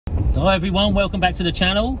Hi everyone, welcome back to the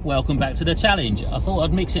channel, welcome back to the challenge. I thought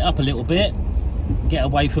I'd mix it up a little bit, get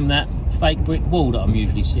away from that fake brick wall that I'm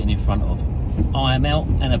usually sitting in front of. I am out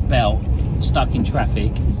and about, stuck in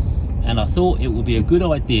traffic, and I thought it would be a good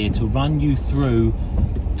idea to run you through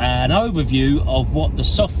an overview of what the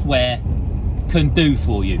software can do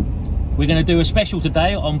for you. We're going to do a special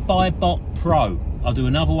today on BuyBotPro. I'll do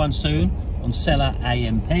another one soon on Seller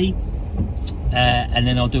AMP. And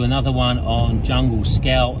then I'll do another one on Jungle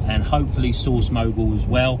Scout and hopefully Source Mogul as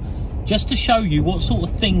well, just to show you what sort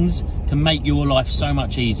of things can make your life so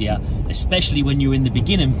much easier, especially when you're in the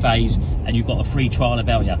beginning phase and you've got a free trial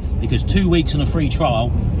about you, because 2 weeks on a free trial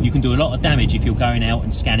you can do a lot of damage if you're going out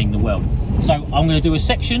and scanning the world. So I'm going to do a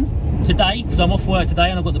section today because I'm off work today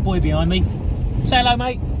and I've got the boy behind me. Say hello,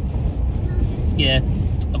 mate. Yeah,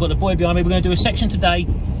 I've got the boy behind me. We're going to do a section today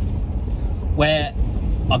where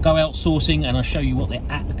I'll go out sourcing and I'll show you what the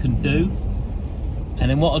app can do, and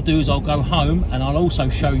then what I'll do is I'll go home and I'll also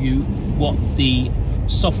show you what the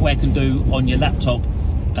software can do on your laptop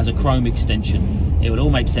as a Chrome extension. It will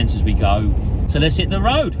all make sense as we go. So let's hit the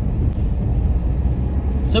road.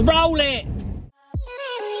 So roll it!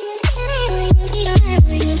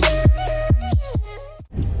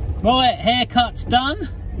 Right, haircut's done.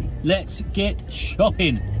 Let's get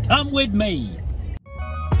shopping. Come with me.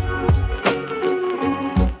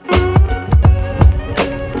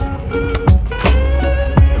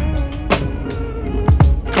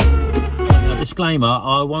 Disclaimer,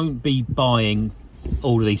 I won't be buying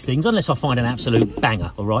all of these things unless I find an absolute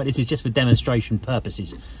banger, all right? This is just for demonstration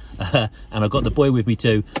purposes. And I've got the boy with me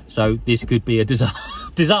too, so this could be a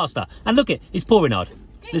disaster. And look, it's pouring hard.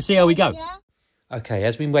 Let's see how we go. Okay,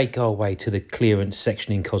 as we make our way to the clearance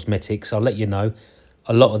section in cosmetics, I'll let you know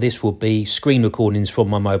a lot of this will be screen recordings from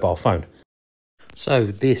my mobile phone. So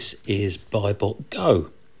this is BuyBot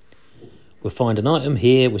Go. We'll find an item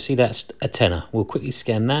here. We'll see that's a tenner. We'll quickly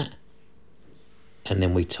scan that. And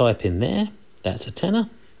then we type in there, that's a tenner.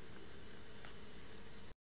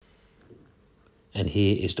 And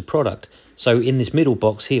here is the product. So in this middle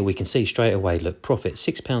box here, we can see straight away, look, profit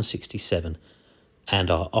 £6.67.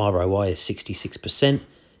 And our ROI is 66%.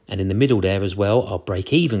 And in the middle there as well, our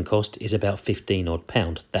break-even cost is about £15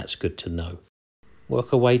 odd. That's good to know.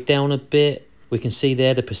 Work our way down a bit. We can see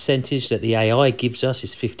there the percentage that the AI gives us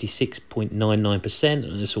is 56.99%.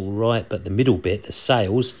 And that's all right, but the middle bit, the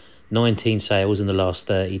sales, 19 sales in the last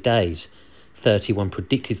 30 days, 31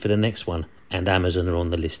 predicted for the next one, and Amazon are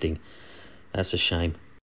on the listing. That's a shame.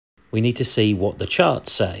 We need to see what the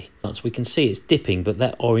charts say. So we can see it's dipping, but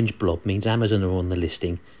that orange blob means Amazon are on the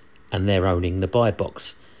listing and they're owning the buy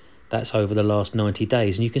box. That's over the last 90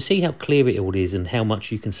 days, and you can see how clear it all is and how much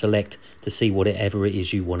you can select to see whatever it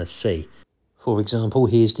is you want to see. For example,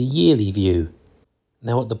 here's the yearly view.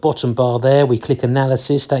 Now at the bottom bar there, we click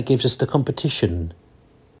analysis. That gives us the competition.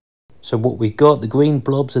 So what we've got, the green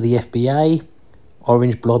blobs are the FBA,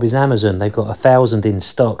 orange blob is Amazon. They've got 1,000 in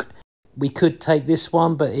stock. We could take this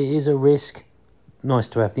one, but it is a risk. Nice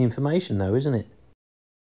to have the information though, isn't it?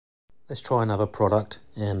 Let's try another product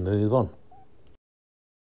and move on.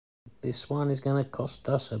 This one is going to cost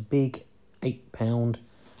us a big £8.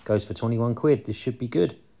 Goes for 21 quid. This should be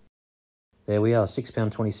good. There we are,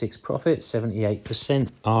 £6.26 profit, 78%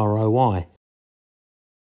 ROI.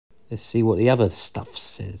 Let's see what the other stuff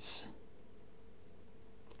says.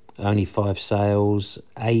 Only 5 sales,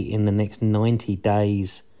 8 in the next 90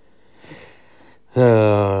 days.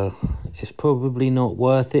 It's probably not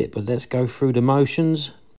worth it, but let's go through the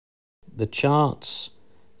motions. The charts.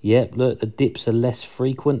 Yep, look, the dips are less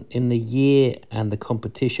frequent in the year, and the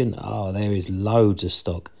competition. Oh, there is loads of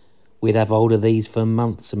stock. We'd have hold of these for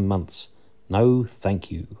months and months. No,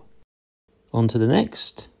 thank you. On to the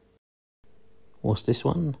next. What's this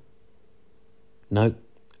one? Nope.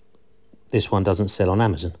 This one doesn't sell on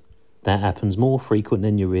Amazon. That happens more frequent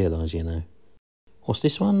than you realise, you know. What's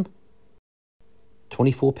this one?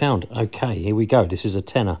 £24. Okay, here we go. This is a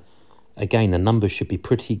tenner. Again, the numbers should be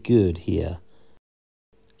pretty good here.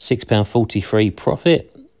 £6.43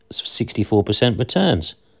 profit, 64%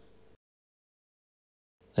 returns.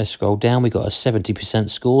 Let's scroll down. We got a 70%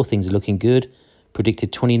 score. Things are looking good.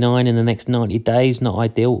 Predicted 29 in the next 90 days. Not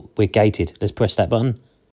ideal. We're gated. Let's press that button.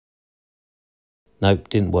 Nope,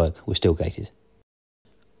 didn't work. We're still gated.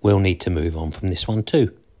 We'll need to move on from this one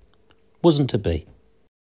too. Wasn't to be.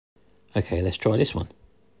 Okay, let's try this one.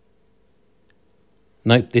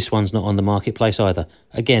 Nope, this one's not on the marketplace either.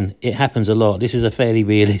 Again, it happens a lot. This is a fairly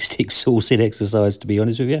realistic sourcing exercise, to be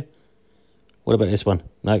honest with you. What about this one?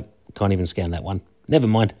 Nope, can't even scan that one. Never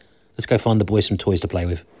mind. Let's go find the boys some toys to play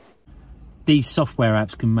with. These software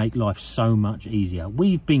apps can make life so much easier.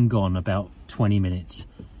 We've been gone about 20 minutes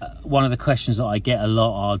One of the questions that I get a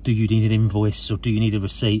lot are, do you need an invoice or do you need a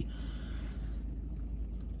receipt?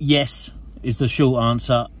 Yes is the short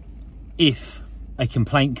answer, if a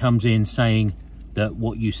complaint comes in saying that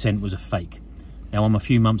what you sent was a fake. Now, I'm a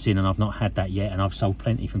few months in and I've not had that yet, and I've sold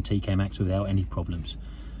plenty from TK Maxx without any problems.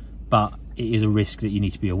 But it is a risk that you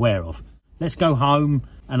need to be aware of. Let's go home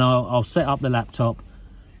and I'll set up the laptop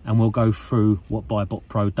and we'll go through what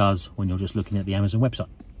BuyBotPro does when you're just looking at the Amazon website.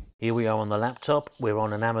 Here we are on the laptop. We're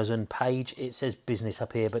on an Amazon page. It says business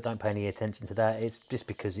up here, but don't pay any attention to that. It's just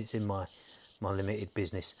because it's in my limited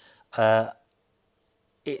business.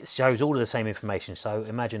 It shows all of the same information. So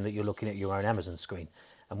imagine that you're looking at your own Amazon screen.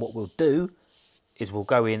 And what we'll do is we'll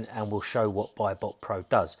go in and we'll show what BuyBotPro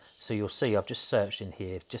does. So you'll see I've just searched in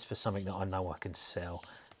here just for something that I know I can sell.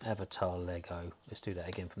 Avatar Lego. Let's do that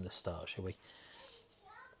again from the start, shall we?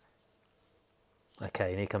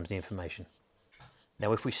 Okay, and here comes the information.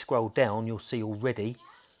 Now if we scroll down, you'll see already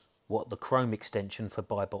what the Chrome extension for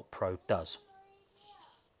BuyBotPro does.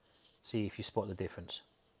 See if you spot the difference.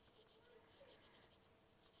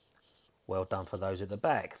 Well done for those at the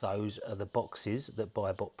back. Those are the boxes that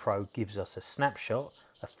BuyBotPro gives us a snapshot,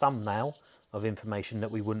 a thumbnail of information that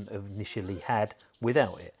we wouldn't have initially had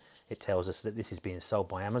without it. It tells us that this is being sold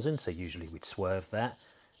by Amazon, so usually we'd swerve that.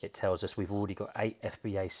 It tells us we've already got 8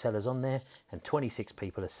 FBA sellers on there and 26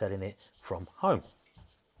 people are selling it from home.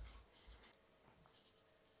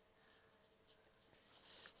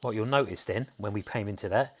 What you'll notice then, when we came into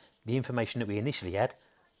that, the information that we initially had,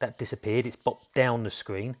 that disappeared. It's popped down the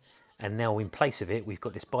screen, and now in place of it, we've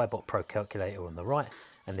got this BuyBotPro calculator on the right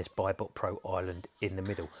and this BuyBotPro island in the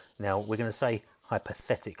middle. Now, we're going to say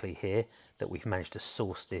hypothetically here that we've managed to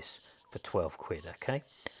source this for 12 quid, okay?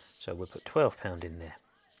 So we'll put £12 in there.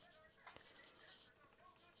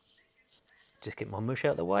 Just get my mush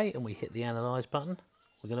out of the way and we hit the analyze button.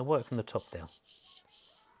 We're going to work from the top down.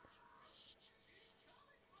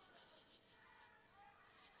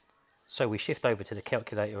 So we shift over to the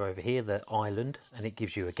calculator over here, the island, and it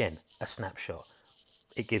gives you again a snapshot.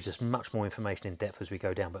 It gives us much more information in depth as we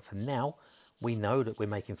go down, but for now we know that we're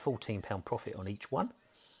making £14 profit on each one,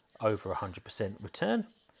 over 100% return,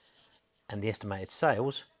 and the estimated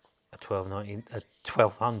sales are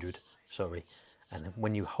 1200, sorry. And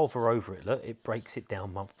when you hover over it, look, it breaks it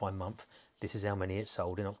down month by month. This is how many it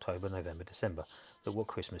sold in October, November, December. Look what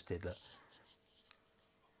Christmas did, look.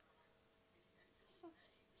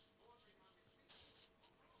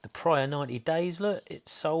 The prior 90 days, look, it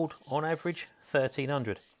sold on average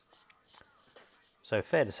 1300. So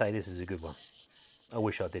fair to say this is a good one. I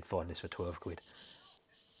wish I did find this for 12 quid.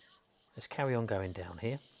 Let's carry on going down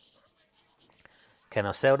here. Can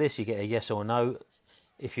I sell this? You get a yes or no.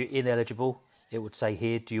 If you're ineligible, it would say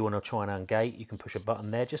here, do you want to try and ungate? You can push a button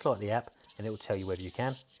there, just like the app, and it will tell you whether you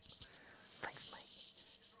can. Thanks, mate.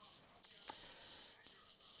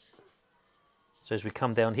 So as we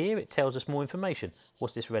come down here, it tells us more information.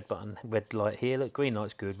 What's this red button, red light here? Look, green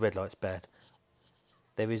light's good, red light's bad.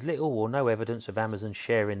 There is little or no evidence of Amazon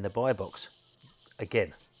sharing the buy box.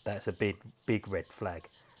 Again, that's a big red flag.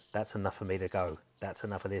 That's enough for me to go. That's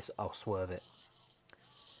enough of this, I'll swerve it.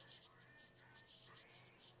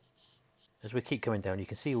 As we keep coming down, you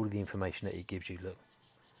can see all of the information that it gives you. Look,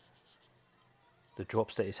 the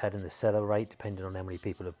drops that it's had in the seller rate, depending on how many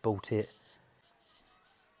people have bought it,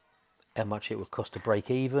 how much it would cost to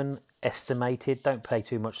break even, estimated. Don't pay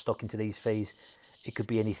too much stock into these fees. It could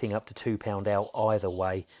be anything up to £2 out either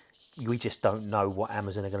way. We just don't know what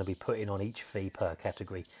Amazon are going to be putting on each fee per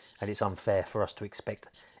category, and it's unfair for us to expect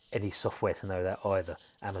any software to know that either.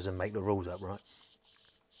 Amazon make the rules up, right?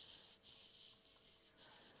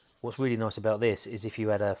 What's really nice about this is if you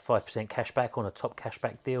had a 5% cashback on a top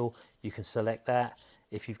cashback deal, you can select that.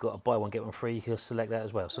 If you've got a buy one get one free, you can select that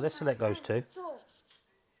as well. So let's select those two.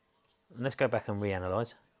 And let's go back and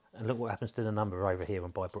reanalyze. And look what happens to the number over here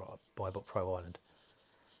on BuyBotPro Island.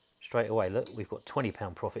 Straight away, look, we've got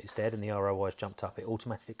 £20 profit instead, and the ROI has jumped up. It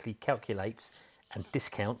automatically calculates and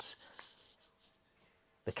discounts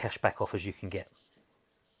the cashback offers you can get.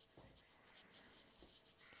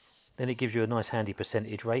 Then it gives you a nice handy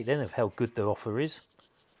percentage rate then of how good the offer is.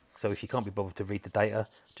 So if you can't be bothered to read the data,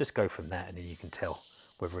 just go from that and then you can tell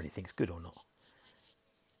whether anything's good or not.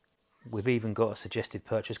 We've even got a suggested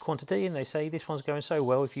purchase quantity, and they say this one's going so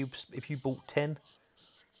well, if you bought 10,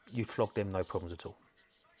 you'd flog them no problems at all.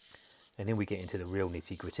 And then we get into the real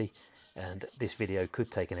nitty gritty, and this video could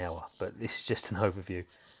take an hour, but this is just an overview.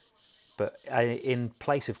 But in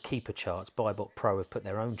place of keeper charts, BuyBotPro have put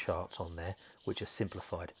their own charts on there, which are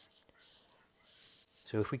simplified.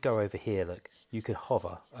 So if we go over here, look, you could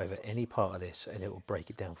hover over any part of this and it will break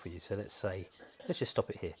it down for you. So let's say, let's just stop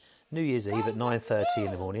it here. New Year's Eve at 9:30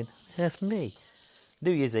 in the morning. That's me.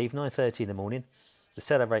 New Year's Eve, 9:30 in the morning. The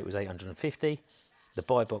seller rate was 850. The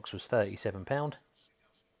buy box was £37.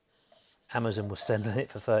 Amazon was selling it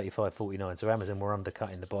for $35.49. So Amazon were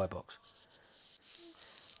undercutting the buy box.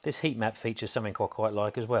 This heat map features something I quite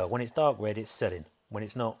like as well. When it's dark red, it's selling. When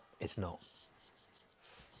it's not, it's not.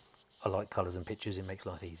 I like colours and pictures, it makes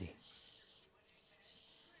life easy.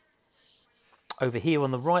 Over here on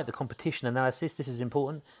the right, the competition analysis, this is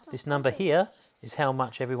important. This number here is how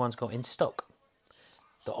much everyone's got in stock.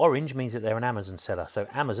 The orange means that they're an Amazon seller. So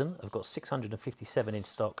Amazon have got 657 in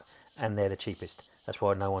stock and they're the cheapest. That's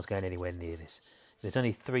why no one's going anywhere near this. There's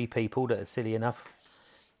only 3 people that are silly enough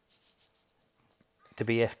to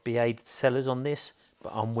be FBA sellers on this,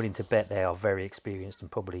 but I'm willing to bet they are very experienced and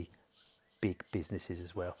probably big businesses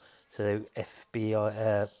as well. So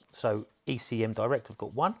so ECM Direct have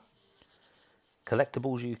got 1,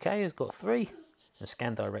 Collectibles UK has got 3, and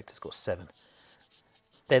Scan Direct has got 7.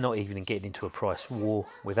 They're not even getting into a price war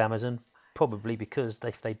with Amazon, probably because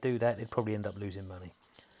if they do that, they'd probably end up losing money.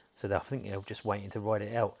 So I think they're just waiting to ride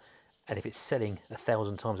it out. And if it's selling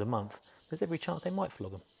 1,000 times a month, there's every chance they might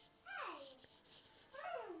flog them.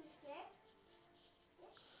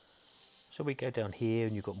 So we go down here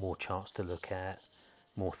and you've got more charts to look at,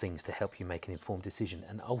 more things to help you make an informed decision.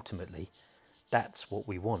 And ultimately, that's what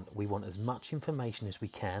we want. We want as much information as we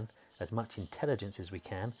can, as much intelligence as we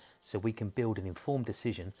can, so we can build an informed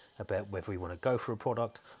decision about whether we want to go for a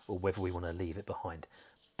product or whether we want to leave it behind.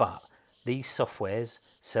 But these softwares,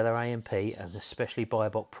 Seller AMP and especially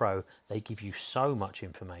BuyBotPro, they give you so much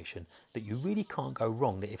information that you really can't go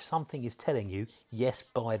wrong. That if something is telling you, yes,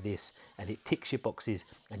 buy this, and it ticks your boxes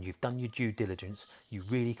and you've done your due diligence, you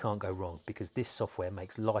really can't go wrong, because this software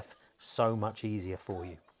makes life so much easier for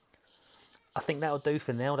you. I think that'll do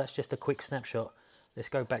for now. That's just a quick snapshot. Let's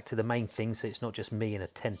go back to the main thing so it's not just me in a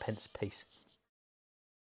 10p piece.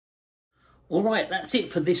 All right, that's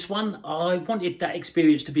it for this one. I wanted that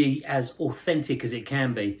experience to be as authentic as it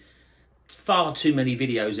can be. Far too many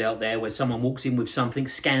videos out there where someone walks in with something,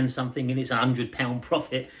 scans something, and it's £100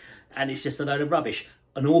 profit, and it's just a load of rubbish.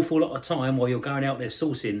 An awful lot of time while you're going out there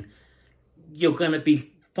sourcing, you're going to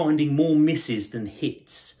be finding more misses than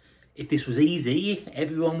hits. If this was easy,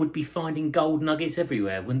 everyone would be finding gold nuggets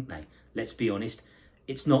everywhere, wouldn't they? Let's be honest,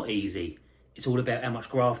 it's not easy. It's all about how much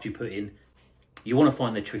graft you put in. You want to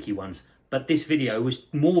find the tricky ones. But this video was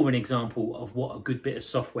more of an example of what a good bit of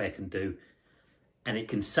software can do. And it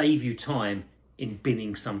can save you time in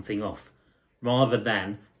binning something off, rather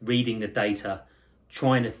than reading the data,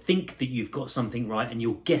 trying to think that you've got something right and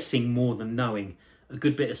you're guessing more than knowing. A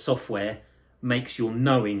good bit of software makes your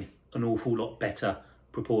knowing an awful lot better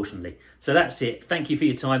proportionally. So that's it. Thank you for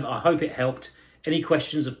your time. I hope it helped. Any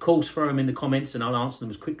questions, of course, throw them in the comments and I'll answer them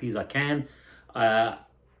as quickly as I can.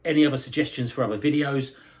 Any other suggestions for other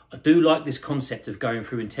videos? I do like this concept of going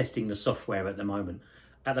through and testing the software at the moment.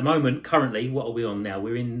 At the moment, currently, what are we on now?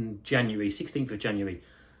 We're in January, 16th of January.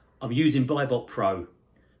 I'm using BuyBotPro.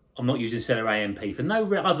 I'm not using Seller AMP for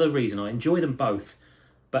no other reason. I enjoy them both,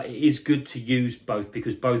 but it is good to use both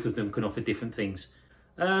because both of them can offer different things.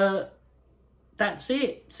 That's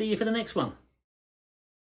it. See you for the next one.